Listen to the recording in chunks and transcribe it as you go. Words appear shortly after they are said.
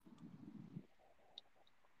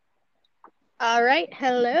All right,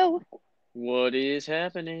 hello. What is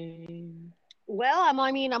happening? Well, I'm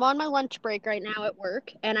on my lunch break right now at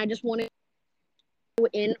work, and I just wanted to go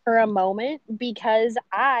in for a moment because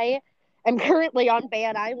I am currently on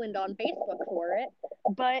Ban Island on Facebook for it,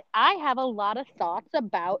 but I have a lot of thoughts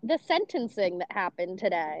about the sentencing that happened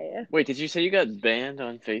today. Wait, did you say you got banned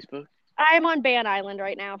on Facebook? I'm on Ban Island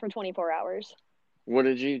right now for 24 hours. What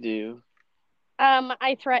did you do?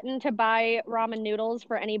 I threatened to buy ramen noodles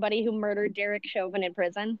for anybody who murdered Derek Chauvin in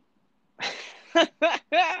prison.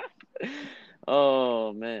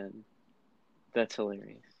 Oh man, that's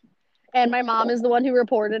hilarious. And my mom is the one who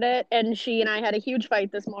reported it, and she and I had a huge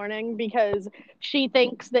fight this morning because she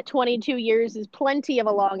thinks that 22 years is plenty of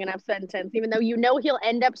a long enough sentence, even though you know he'll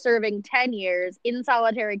end up serving 10 years in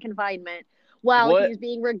solitary confinement while What? he's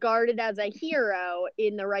being regarded as a hero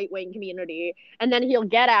in the right-wing community. And then he'll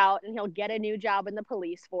get out and he'll get a new job in the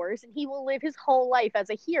police force, and he will live his whole life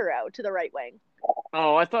as a hero to the right wing.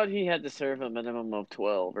 Oh, I thought he had to serve a minimum of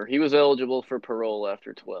 12, or he was eligible for parole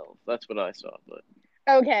after 12. That's what I saw, but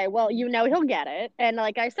Okay, well, you know he'll get it. And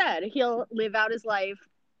like I said, he'll live out his life,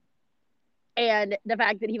 and the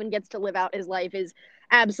fact that he even gets to live out his life is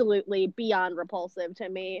absolutely beyond repulsive to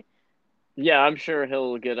me. yeah, I'm sure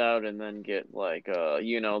he'll get out and then get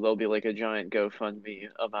there'll be like a giant GoFundMe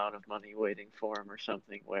amount of money waiting for him or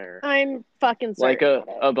something where I'm fucking like certain a of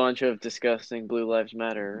it. a bunch of disgusting Blue Lives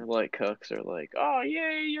Matter like cooks are like, "Oh,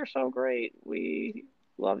 yay, you're so great. We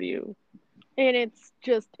love you." And it's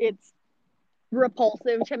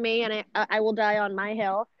repulsive to me, and I will die on my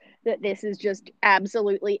hill that this is just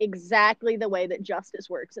absolutely exactly the way that justice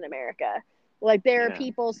works in America. Like, there are Yeah.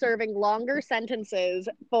 people serving longer sentences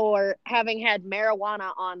for having had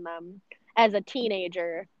marijuana on them as a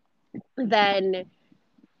teenager than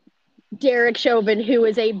Derek Chauvin, who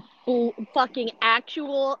is a fucking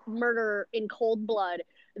actual murderer in cold blood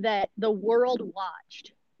that the world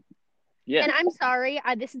watched. Yeah. And I'm sorry,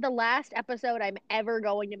 this is the last episode I'm ever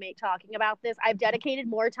going to make talking about this. I've dedicated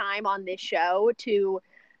more time on this show to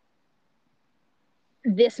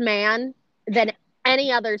this man than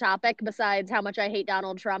any other topic besides how much I hate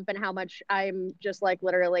Donald Trump and how much I'm just like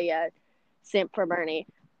literally a simp for Bernie.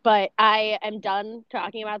 But I am done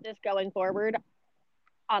talking about this going forward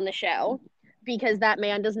on the show because that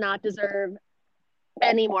man does not deserve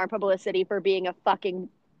any more publicity for being a fucking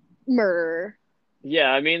murderer.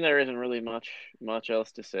 Yeah, I mean there isn't really much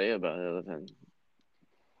else to say about it other than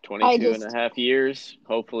I 22 and a just, half years.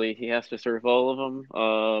 Hopefully he has to serve all of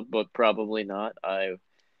them. But probably not.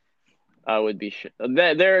 I would be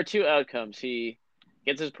there are two outcomes. He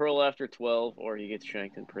gets his parole after 12 or he gets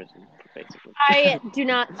shanked in prison basically. I do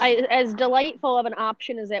not, as delightful of an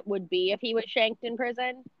option as it would be if he was shanked in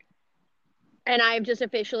prison, and I've just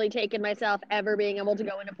officially taken myself ever being able to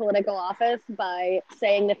go into political office by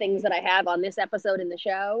saying the things that I have on this episode in the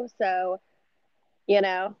show. So, you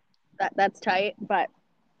know, that's tight. But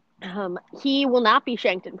he will not be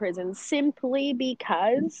shanked in prison simply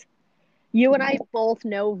because you and I both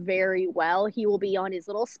know very well he will be on his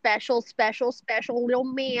little special little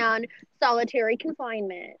man solitary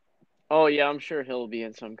confinement. Oh yeah, I'm sure he'll be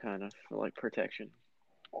in some kind of like protection.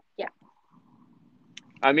 Yeah,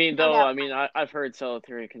 I mean, no though, doubt. I've heard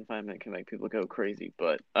solitary confinement can make people go crazy,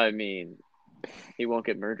 but I mean, he won't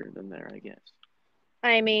get murdered in there, I guess.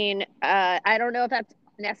 I mean, I don't know if that's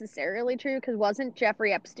necessarily true because wasn't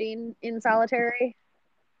Jeffrey Epstein in solitary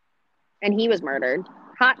and he was murdered?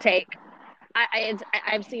 Hot take.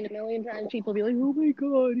 I've seen a million times people be like, "Oh my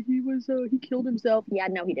god, he killed himself." Yeah,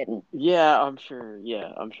 no, he didn't. Yeah, I'm sure.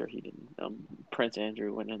 Yeah, I'm sure he didn't. Prince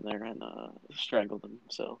Andrew went in there and strangled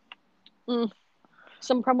himself. Mm.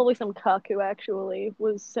 Probably some cuck who actually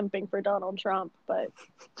was simping for Donald Trump, but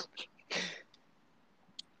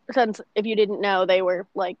since if you didn't know, they were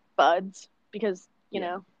like buds because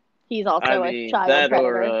Yeah, he's I also a mean child that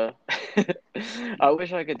or predator. I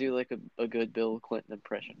wish I could do like a good Bill Clinton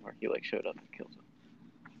impression where he like showed up and killed him.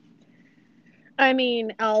 I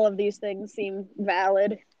mean, all of these things seem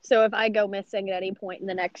valid. So if I go missing at any point in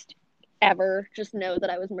the next ever, just know that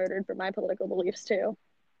I was murdered for my political beliefs too.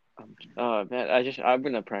 Man, I'm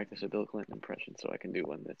gonna practice a Bill Clinton impression so I can do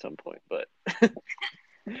one at some point. But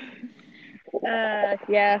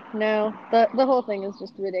Yeah, no, the whole thing is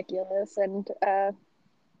just ridiculous, and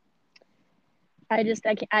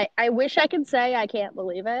I wish I could say I can't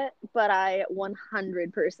believe it, but I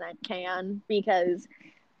 100% can because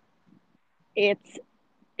it's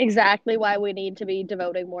exactly why we need to be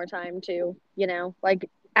devoting more time to, like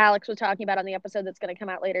Alex was talking about on the episode that's going to come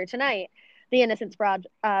out later tonight, the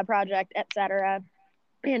Project, etc.,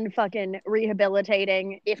 and fucking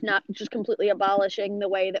rehabilitating, if not just completely abolishing the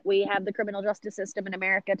way that we have the criminal justice system in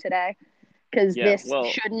America today. because Yeah, this well,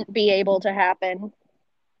 shouldn't be able to happen.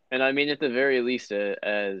 and I mean at the very least,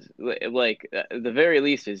 as like the very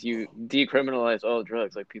least is you decriminalize all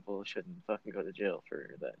drugs. Like people shouldn't fucking go to jail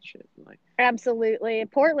for that shit. Like, Absolutely.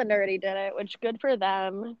 Portland already did it, which good for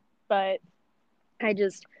them. But I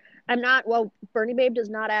just, I'm not, well, Bernie Babe does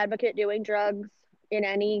not advocate doing drugs in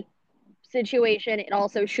any situation. It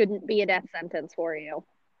also shouldn't be a death sentence for you.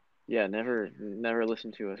 yeah, never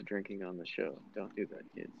listen to us drinking on the show. Don't do that,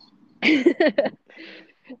 kids.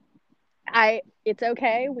 It's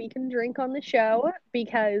okay. We can drink on the show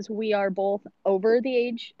because we are both over the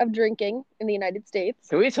age of drinking in the United States.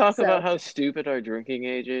 Can we talk about So how stupid our drinking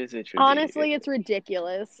age is? honestly, it's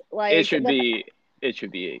ridiculous. It Like should be it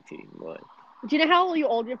should be 18. Like, do you know how old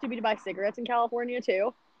you have to be to buy cigarettes in California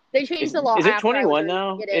too? They changed the law is it after I was 21 already.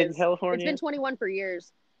 now It in is. It's been California? 21 for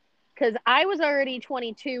years because I was already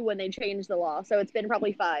 22 when they changed the law, so it's been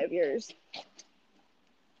probably 5 years.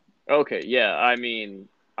 Okay, yeah. I mean,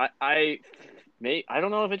 I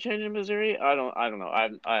don't know if it changed in Missouri. I don't know.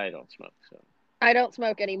 I don't smoke, so I don't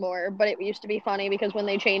smoke anymore, but it used to be funny because when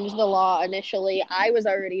they changed the law initially, I was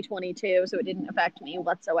already 22, so it didn't affect me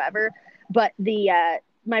whatsoever. But the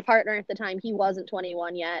my partner at the time, he wasn't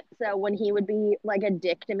 21 yet, so when he would be like a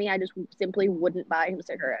dick to me, I just simply wouldn't buy him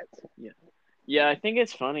cigarettes. yeah. Yeah, I think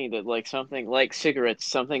it's funny that like something like cigarettes,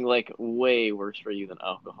 something like way worse for you than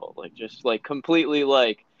alcohol. Like just like completely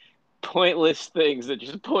like pointless things that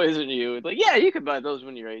just poison you. Like, yeah, you can buy those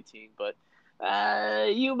when you're 18, but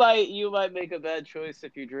you might make a bad choice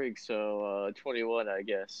if you drink. So 21, I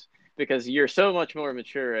guess, because you're so much more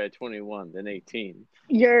mature at 21 than 18.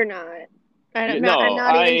 You're not. You, I'm no,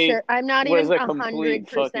 not even I sure. I'm not was even a a complete hundred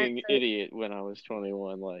percent fucking certain. idiot when I was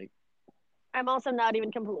 21. Like, I'm also not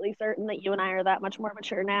even completely certain that you and I are that much more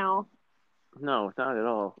mature now. no, not at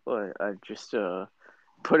all. I just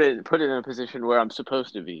put it in a position where I'm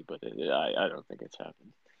supposed to be, but I don't think it's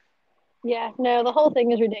happened. Yeah, no, the whole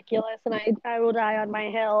thing is ridiculous, and I will die on my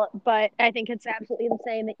hill. But I think it's absolutely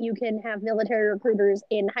insane that you can have military recruiters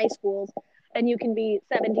in high schools, and you can be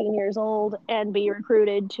 17 years old and be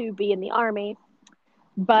recruited to be in the army,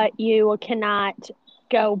 but you cannot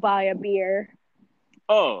go buy a beer.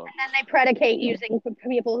 Oh, And they predicate using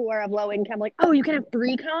people who are of low income, like, oh, you can have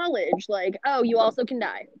free college, like, oh, you also can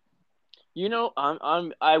die.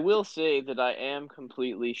 I will say that I am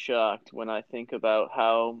completely shocked when I think about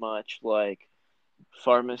how much like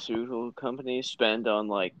pharmaceutical companies spend on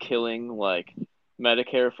like killing like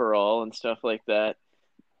Medicare for all and stuff like that,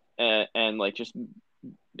 and like just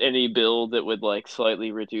any bill that would like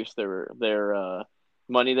slightly reduce their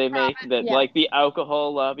money they make. Profit, That yeah. like the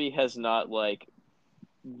alcohol lobby has not like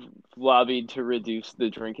lobbied to reduce the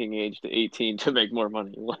drinking age to 18 to make more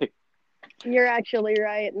money. Like, You're actually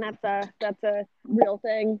right, and that's a real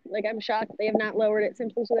thing. Like I'm shocked they have not lowered it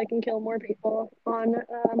simply so they can kill more people on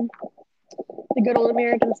the good old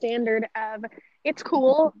American standard of it's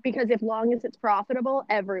cool because if long as it's profitable,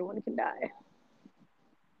 everyone can die.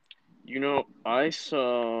 I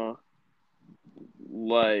saw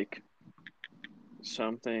like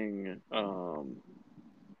something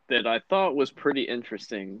that I thought was pretty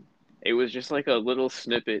interesting. It was just like a little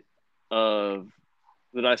snippet of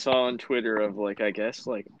that I saw on Twitter of like I guess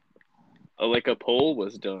like a poll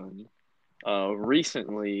was done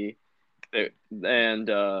recently and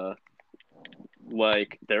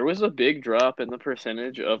like there was a big drop in the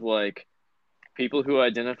percentage of like people who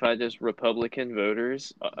identified as Republican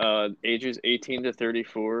voters ages 18 to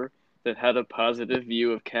 34 that had a positive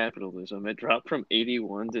view of capitalism. It dropped from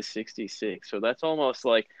 81 to 66. So that's almost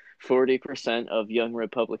like 40% of young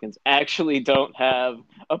Republicans actually don't have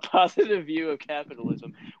a positive view of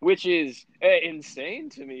capitalism, which is insane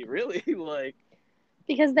to me, really. Like,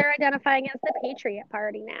 Because they're identifying as the Patriot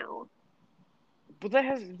Party now. but that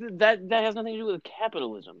has nothing to do with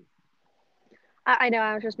capitalism. I know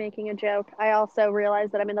I was just making a joke. I also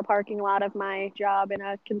realized that I'm in the parking lot of my job in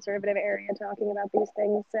a conservative area talking about these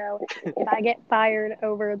things. So if I get fired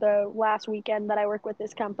over the last weekend that I work with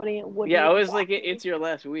this company, it wouldn't Yeah, I even was shock like, me. it's your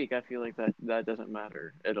last week. I feel like that doesn't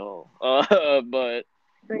matter at all. But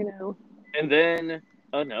I know. and then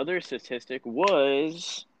another statistic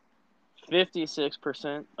was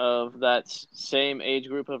 56% of that same age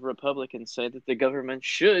group of Republicans say that the government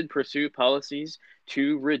should pursue policies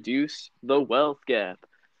to reduce the wealth gap.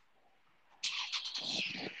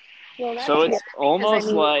 Well, that's So good it's because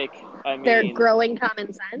almost like, I they're mean, growing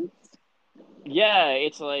common sense. yeah,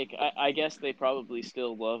 it's like I guess they probably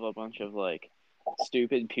still love a bunch of like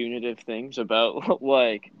stupid punitive things about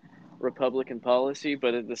like Republican policy,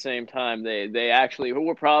 but at the same time they actually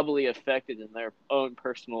were probably affected in their own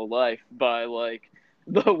personal life by like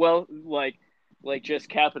the well like like just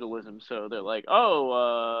capitalism. So they're like,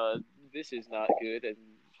 oh, this is not good, and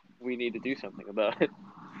we need to do something about it.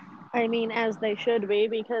 I mean, as they should be,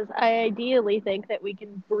 because I ideally think that we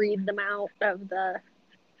can breed them out of the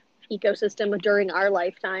ecosystem during our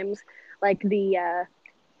lifetimes. Like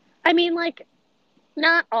I mean, like,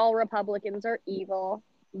 not all Republicans are evil,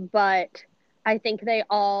 but I think they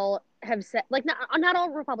all have said, like, not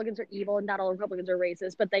all Republicans are evil and not all Republicans are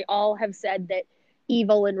racist, but they all have said that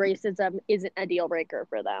evil and racism isn't a deal breaker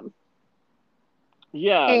for them.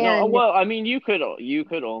 Yeah, no, And well, I mean, you could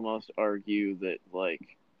almost argue that,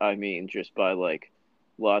 like, I mean, just by like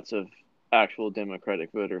lots of actual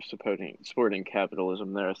Democratic voters supporting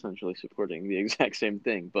capitalism, they're essentially supporting the exact same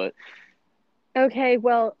thing. But okay,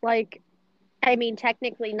 well, like, I mean,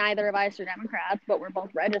 technically, neither of us are Democrats, but we're both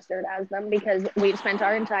registered as them because we've spent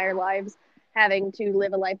our entire lives having to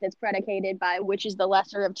live a life that's predicated by which is the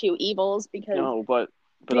lesser of two evils because no, but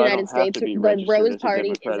the I United don't have to States, be the registered Rose as a Party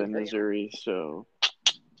Democrat isn't in for you. Missouri, so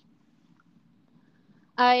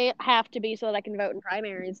I have to be so that I can vote in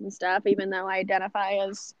primaries and stuff, even though I identify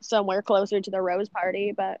as somewhere closer to the Rose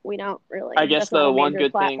Party, but we don't I really, guess that's not the a one major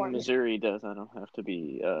good thing platform here. Missouri does, I don't have to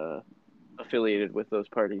be affiliated with those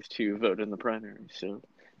parties to vote in the primary. So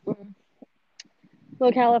Mm.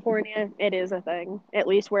 Well, California, it is a thing, at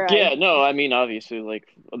least where I, yeah, no, I mean, obviously, like,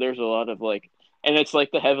 there's a lot of like, and it's like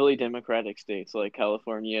the heavily Democratic states like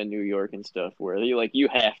California, New York, and stuff where you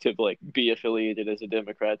have to like be affiliated as a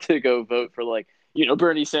Democrat to go vote for like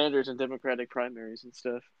Bernie Sanders and Democratic primaries and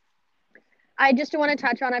stuff. I just want to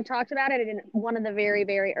touch on, I've talked about it in one of the very,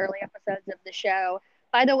 very early episodes of the show.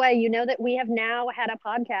 By the way, you know that we have now had a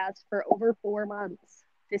podcast for over 4 months.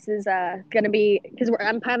 This is going to be, because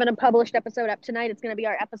I'm having a published episode up tonight. It's going to be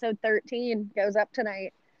our episode 13, goes up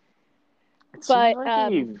tonight. It seems But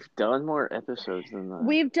like we've done more episodes than that.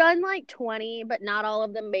 we've done like 20, but not all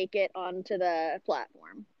of them make it onto the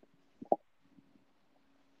platform.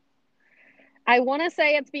 I want to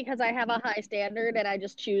say it's because I have a high standard and I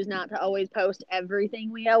just choose not to always post everything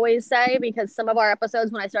we always say because some of our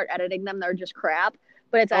episodes, when I start editing them, they're just crap.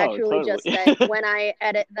 But it's Oh, actually totally. just that when I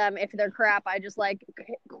edit them, if they're crap, I just like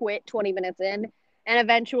quit 20 minutes in. And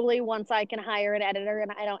eventually, once I can hire an editor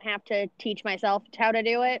and I don't have to teach myself how to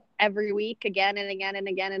do it every week again and again and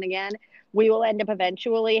again and again, we will end up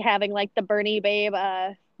eventually having like the Bernie Babe,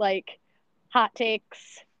 like hot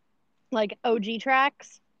takes, like OG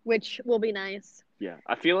tracks, which will be nice. Yeah,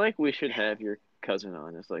 I feel like we should have your cousin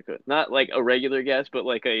on as like a not like a regular guest, but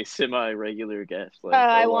like a semi-regular guest, like a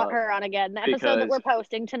I want lot her on again. The episode that because we're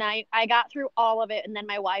posting tonight, I got through all of it, and then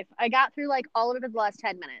I got through like all of it in the last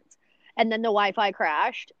 10 minutes. And then the Wi Fi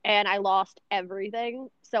crashed, and I lost everything.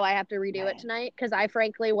 So I have to redo it tonight because I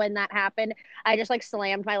frankly, when that happened, I just like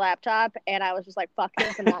slammed my laptop and I was just like, fuck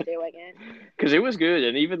this, I'm not doing it. because it was good,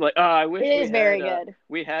 and even like I It wish is very good.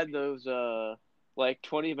 we had those like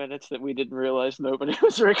 20 minutes that we didn't realize nobody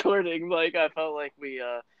was recording. Like I felt like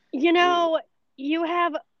You we know, you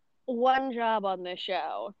have one job on this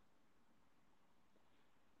show.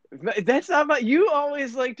 that's not my you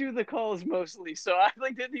always like do the calls mostly, so I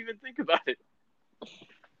like didn't even think about it.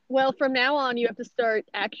 Well, from now on, you have to start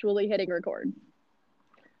actually hitting record.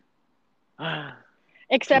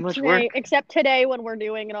 Too much work. Except today when we're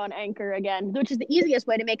doing it on Anchor again, which is the easiest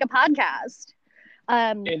way to make a podcast.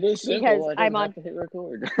 It is Because simple. I I'm just have on to hit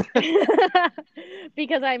record.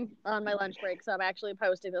 because I'm on my lunch break, so I'm actually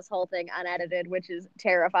posting this whole thing unedited, which is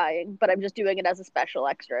terrifying. But I'm just doing it as a special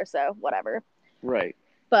extra, so whatever. Right.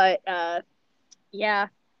 But yeah,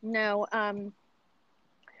 no.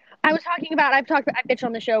 I was talking about I bitched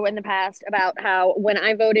on the show in the past about how when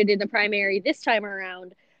I voted in the primary this time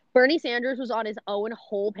around, Bernie Sanders was on his own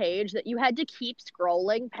whole page that you had to keep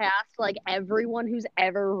scrolling past like everyone who's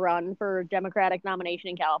ever run for Democratic nomination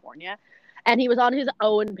in California. And he was on his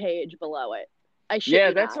own page below it. I shit Yeah,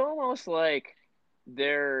 you that's not. almost like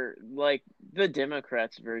they're like the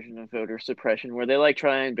Democrats' version of voter suppression, where they like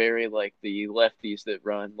try and bury like the lefties that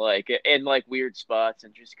run like in like weird spots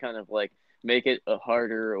and just kind of like make it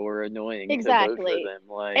harder or annoying to vote for Exactly. them.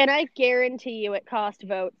 Like, And I guarantee you it cost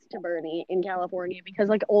votes to Bernie in California because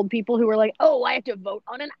like old people who were like, "Oh, I have to vote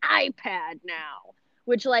on an iPad now."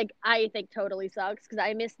 Which like I think totally sucks because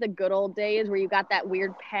I miss the good old days where you got that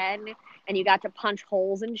weird pen and you got to punch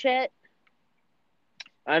holes and shit.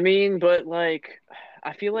 I mean, but like,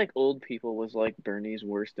 I feel like old people was like Bernie's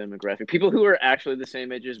worst demographic. People who are actually the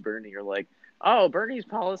same age as Bernie are like, oh, Bernie's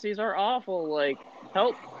policies are awful. Like,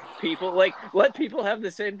 help people, like, let people have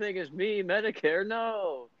the same thing as me, Medicare.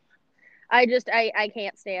 No. I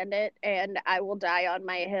can't stand it and I will die on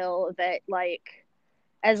my hill that like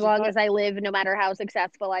as See, long but as I live, no matter how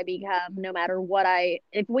successful I become, no matter what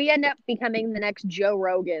if we end up becoming the next Joe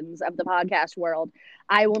Rogans of the podcast world,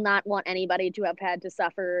 I will not want anybody to have had to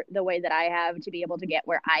suffer the way that I have to be able to get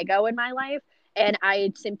where I go in my life. And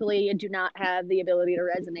I simply do not have the ability to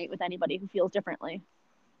resonate with anybody who feels differently.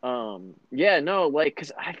 yeah, no, like,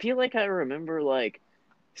 cause I feel like I remember like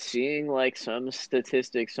seeing like some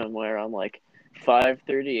statistic somewhere on like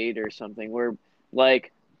 538 or something where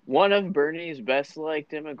like one of Bernie's best like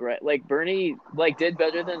demographic, like Bernie like did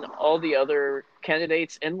better than all the other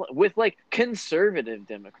candidates and with like conservative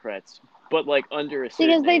Democrats, but like under a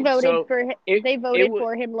Because certain age. So it they it voted would.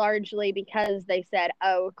 for him largely because they said,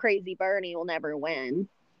 "Oh, crazy Bernie will never win."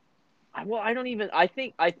 Well, I don't even. I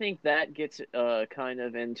think that gets kind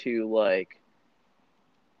of into like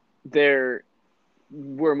there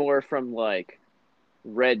we're more from like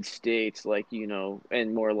red states, like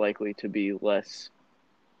and more likely to be less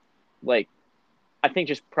like I think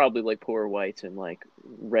just probably like poor whites in like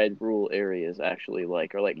red rural areas actually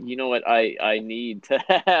like are like what I need to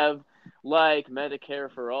have like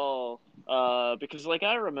Medicare for all because like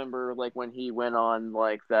I remember like when he went on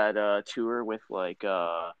like that tour with like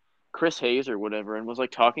Chris Hayes or whatever and was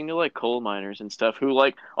like talking to like coal miners and stuff who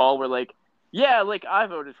like all were like yeah like I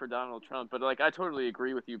voted for Donald Trump but like I totally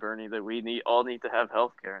agree with you Bernie that we need to have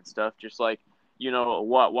health care and stuff just like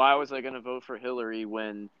what why was I going to vote for Hillary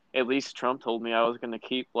when at least Trump told me I was going to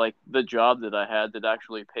keep like the job that I had that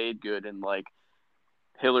actually paid good and like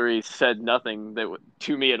Hillary said nothing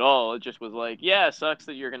to me at all. It just was like, yeah, it sucks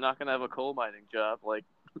that you're not going to have a coal mining job. Like,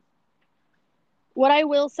 What I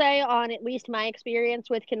will say on at least my experience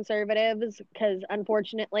with conservatives, because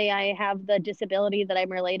unfortunately I have the disability that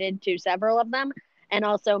I'm related to several of them, and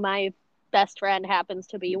also my best friend happens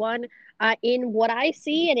to be one. In what I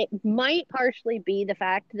see, and it might partially be the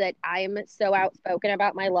fact that I'm so outspoken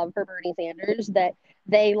about my love for Bernie Sanders that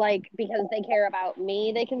they like, because they care about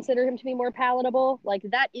me, they consider him to be more palatable. Like,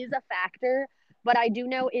 that is a factor. But I do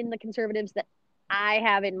know in the conservatives that I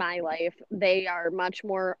have in my life, they are much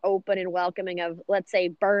more open and welcoming of, let's say,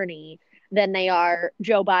 Bernie than they are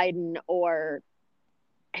Joe Biden or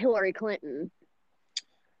Hillary Clinton.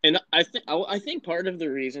 and I think part of the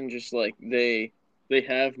reason just like they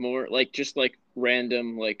have more like just like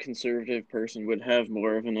random like conservative person would have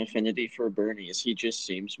more of an affinity for Bernie is he just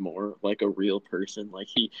seems more like a real person like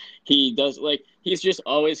he does like he's just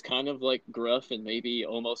always kind of like gruff and maybe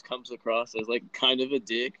almost comes across as like kind of a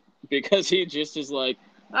dick because he just is like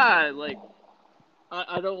like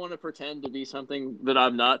I don't want to pretend to be something that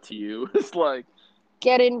I'm not to you. It's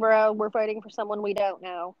Get in, bro. We're fighting for someone we don't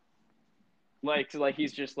know. like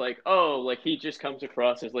he's just like oh like he just comes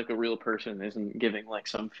across as like a real person isn't giving like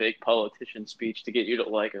some fake politician speech to get you to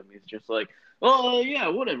like him. He's just like oh yeah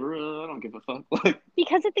whatever I don't give a fuck like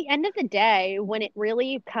Because at the end of the day, when it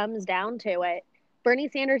really comes down to it, Bernie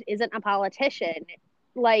Sanders isn't a politician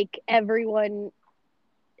like everyone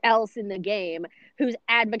else in the game who's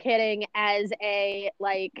advocating as a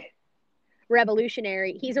like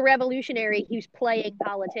revolutionary. He's a revolutionary who's playing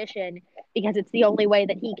politician because it's the only way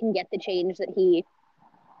that he can get the change that he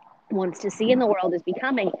wants to see in the world is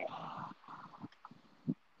becoming it.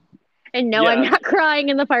 And no, I'm yeah. not crying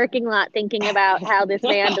in the parking lot thinking about how this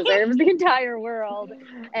man deserves the entire world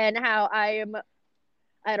and how I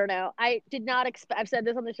don't know. I did not expect, I've said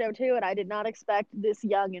this on the show too, and I did not expect this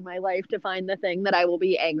young in my life to find the thing that I will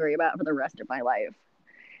be angry about for the rest of my life.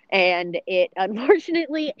 And it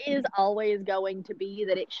unfortunately is always going to be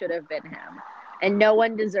that it should have been him. And no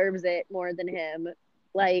one deserves it more than him.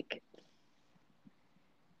 Like,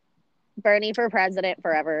 Bernie for president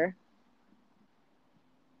forever.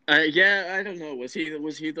 Yeah, I don't know. Was he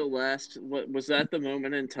the last? What was that the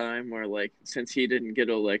moment in time where like since he didn't get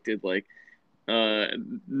elected, like uh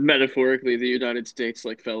metaphorically the United States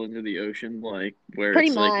like fell into the ocean, like where Pretty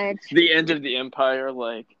it's like much. the end of the empire,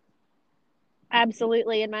 like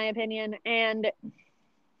Absolutely, in my opinion. And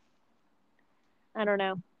I don't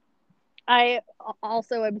know. I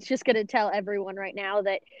also am just going to tell everyone right now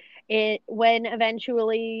that when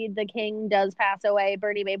eventually the king does pass away,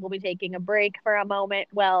 Bernie Babe will be taking a break for a moment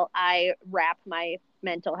while I wrap my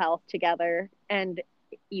mental health together. And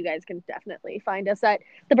you guys can definitely find us at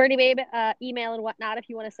the Bernie Babe email and whatnot if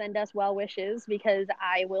you want to send us well wishes because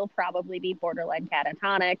I will probably be borderline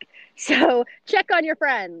catatonic. So check on your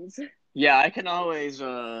friends. yeah, I can always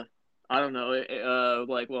I don't know,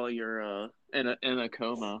 like while you're in a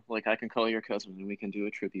coma, like I can call your cousin and we can do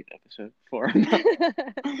a tribute episode for him.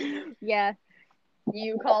 Yeah,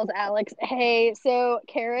 you called Alex. Hey, so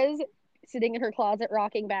Kara's sitting in her closet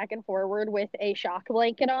rocking back and forward with a shock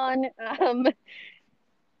blanket on.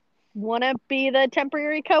 Want to be the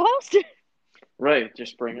temporary co-host? Right,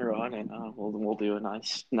 just bring her on, and we'll do a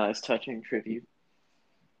nice touching tribute.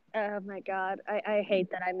 Oh my God. I hate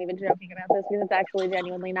that I'm even joking about this because it's actually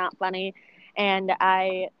genuinely not funny. And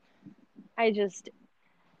I just,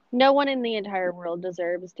 no one in the entire world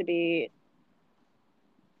deserves to be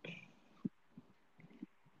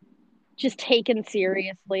just taken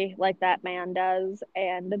seriously like that man does.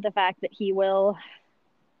 And the fact that he will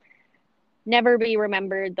never be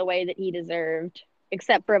remembered the way that he deserved,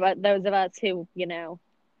 except for those of us who,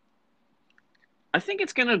 I think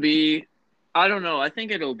it's gonna be. I don't know. I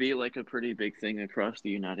think it'll be like a pretty big thing across the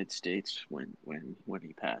United States when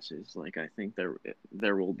he passes. Like I think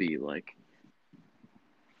there will be like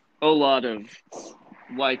a lot of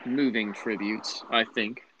like moving tributes. I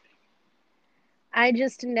think. I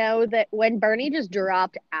just know that when Bernie just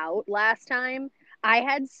dropped out last time, I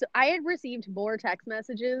had received more text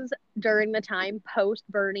messages during the time post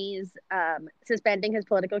Bernie's suspending his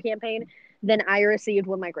political campaign than I received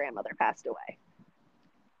when my grandmother passed away.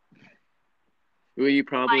 Well, you Like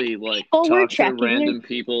probably like people were talk to checking. random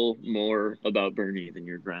people more about Bernie than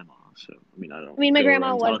your grandma. So I mean, I I don't mean, my go grandma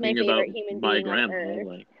around was my talking about favorite human my being on grandma. earth.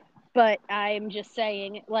 Like, But I'm just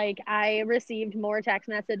saying, like, I received more text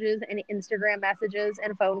messages and Instagram messages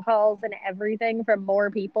and phone calls and everything from more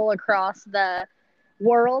people across the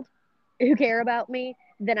world who care about me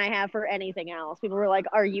than I have for anything else. People were like,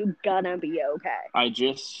 "Are you gonna be okay?" I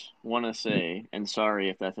just want to say, and sorry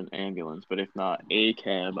if that's an ambulance, but if not a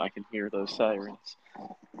cab, I can hear those sirens.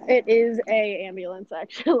 It is a ambulance,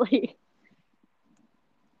 actually.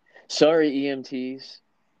 Sorry, EMTs.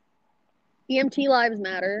 EMT lives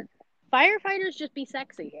matter. Firefighters just be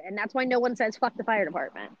sexy, and that's why no one says fuck the fire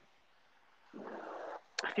department.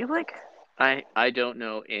 I feel like I don't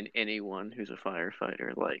know in anyone who's a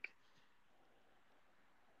firefighter. Like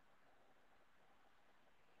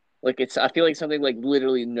it's I feel like something like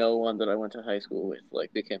literally no one that I went to high school with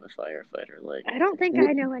like became a firefighter. Like, I don't think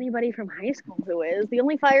I know anybody from high school who is. The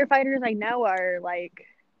only firefighters I know are like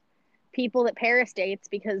people that Paris dates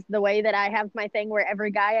because the way that I have my thing where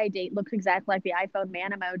every guy I date looks exactly like the iPhone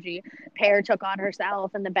man emoji, Pear took on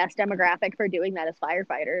herself, and the best demographic for doing that is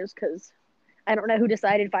firefighters because I don't know who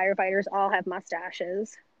decided firefighters all have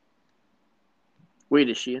mustaches. wait,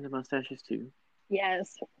 is she into mustaches too?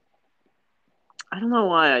 Yes. I don't know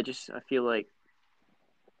why. I feel like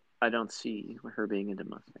I don't see her being into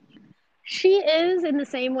mustaches. She is in the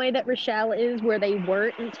same way that Rochelle is, where they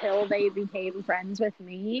weren't until they became friends with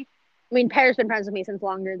me. I mean, Pear's been friends with me since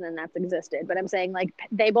longer than that's existed, but I'm saying like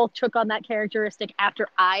they both took on that characteristic after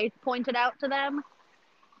I pointed out to them.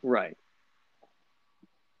 Right.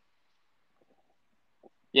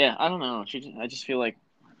 Yeah, I don't know. I just feel like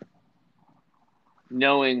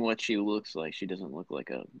knowing what she looks like, she doesn't look like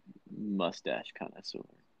a mustache connoisseur.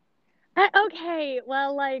 Okay,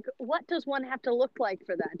 well, like, what does one have to look like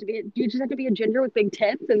for that? Do you just have to be a ginger with big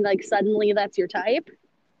tits, and like suddenly that's your type?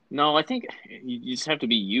 No, I think you just have to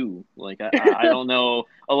be you. Like I don't know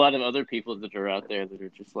a lot of other people that are out there that are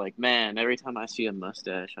just like, man, every time I see a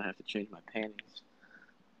mustache, I have to change my panties.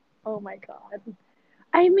 Oh my god.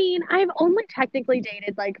 I mean, I've only technically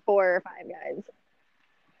dated like 4 or 5 guys.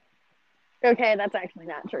 Okay, that's actually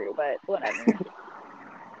not true, but whatever.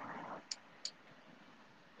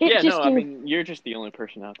 It Yeah, no, just I is mean, you're just the only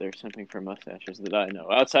person out there simping for mustaches that I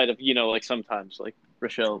know. Outside of, like sometimes like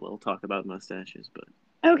Rochelle will talk about mustaches, but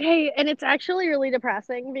okay, and it's actually really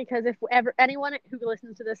depressing because if ever anyone who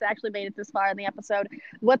listens to this actually made it this far in the episode,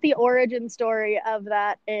 what the origin story of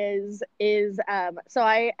that is so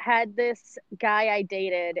I had this guy I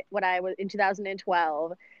dated when I was in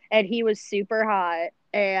 2012, and he was super hot,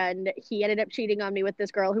 and he ended up cheating on me with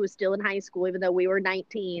this girl who was still in high school even though we were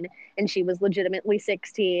 19 and she was legitimately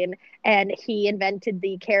 16, and he invented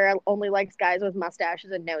the Kara only likes guys with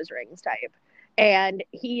mustaches and nose rings type, and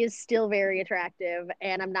he is still very attractive,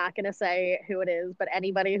 and I'm not going to say who it is, but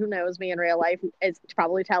anybody who knows me in real life is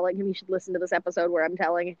probably telling him you should listen to this episode where I'm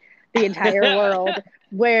telling the entire world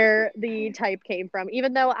where the type came from,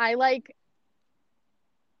 even though I like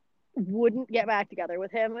wouldn't get back together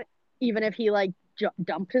with him even if he like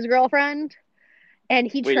dumped his girlfriend, and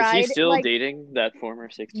he wait, is he tried still like, dating that former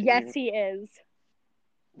 16 yes year old? he is.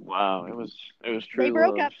 Wow, it was They true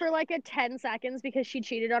broke love. up for like a 10 seconds because she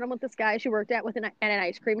cheated on him with this guy she worked at at an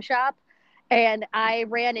ice cream shop. And I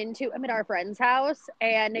ran into him at our friend's house,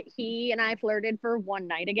 and he and I flirted for one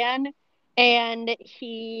night again. And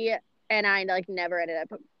he and I like never ended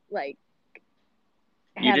up like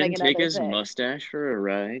You having didn't take another his thing. mustache for a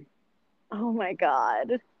ride? Oh my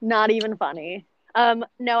God. Not even funny.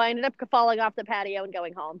 No, I ended up falling off the patio and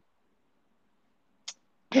going home.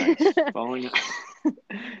 Nice. Following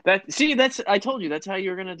That's I told you that's how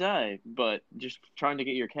you're gonna die, but just trying to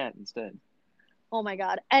get your cat instead. Oh my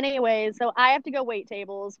God. Anyway, so I have to go wait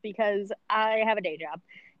tables because I have a day job.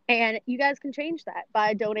 And you guys can change that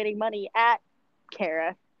by donating money at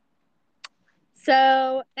Kara.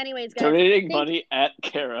 So, anyways, guys, Donating thank money at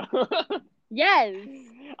Kara. yes.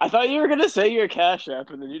 I thought you were gonna say your Cash App,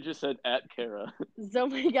 and then you just said at Kara. Oh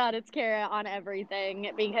my God, it's Kara on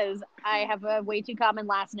everything because I have a way too common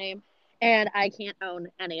last name and I can't own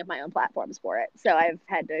any of my own platforms for it. So I've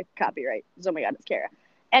had to copyright. Oh my God, it's Kara.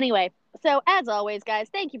 Anyway, so as always, guys,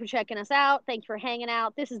 thank you for checking us out. Thank you for hanging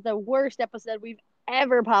out. This is the worst episode we've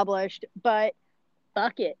ever published, but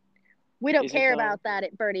fuck it. We don't Is it care though? about that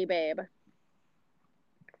at Birdie Babe.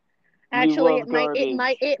 We Actually, love garbage.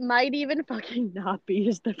 it might even fucking not be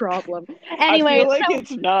is the problem. I Anyway, feel like so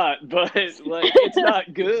it's not, but like it's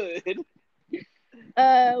not good.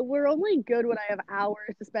 we're only good when I have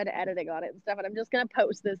hours to spend editing on it and stuff, and I'm just gonna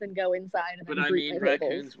post this and go inside and But then I greet mean, my tables.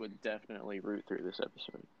 raccoons would definitely root through this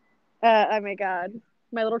episode. Oh my god,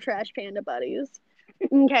 my little trash panda buddies.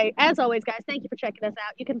 Okay, as always, guys, thank you for checking us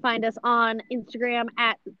out. You can find us on Instagram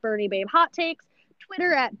at Bernie Babe Hot Takes,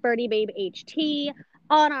 Twitter at Bernie Babe HT,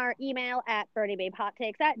 on our email at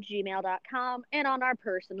berniebabehottakes@gmail.com, and on our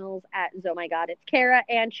personals at Oh my God, it's Kara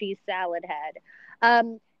and Cheese Salad Head.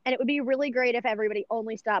 And it would be really great if everybody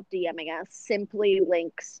only stopped DMing us simply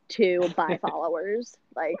links to buy followers.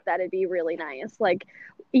 Like that'd be really nice. Like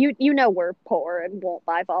you know we're poor and won't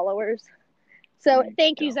buy followers. So We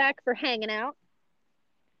thank you, don't. Zach, for hanging out.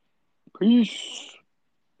 Peace.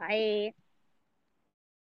 Bye.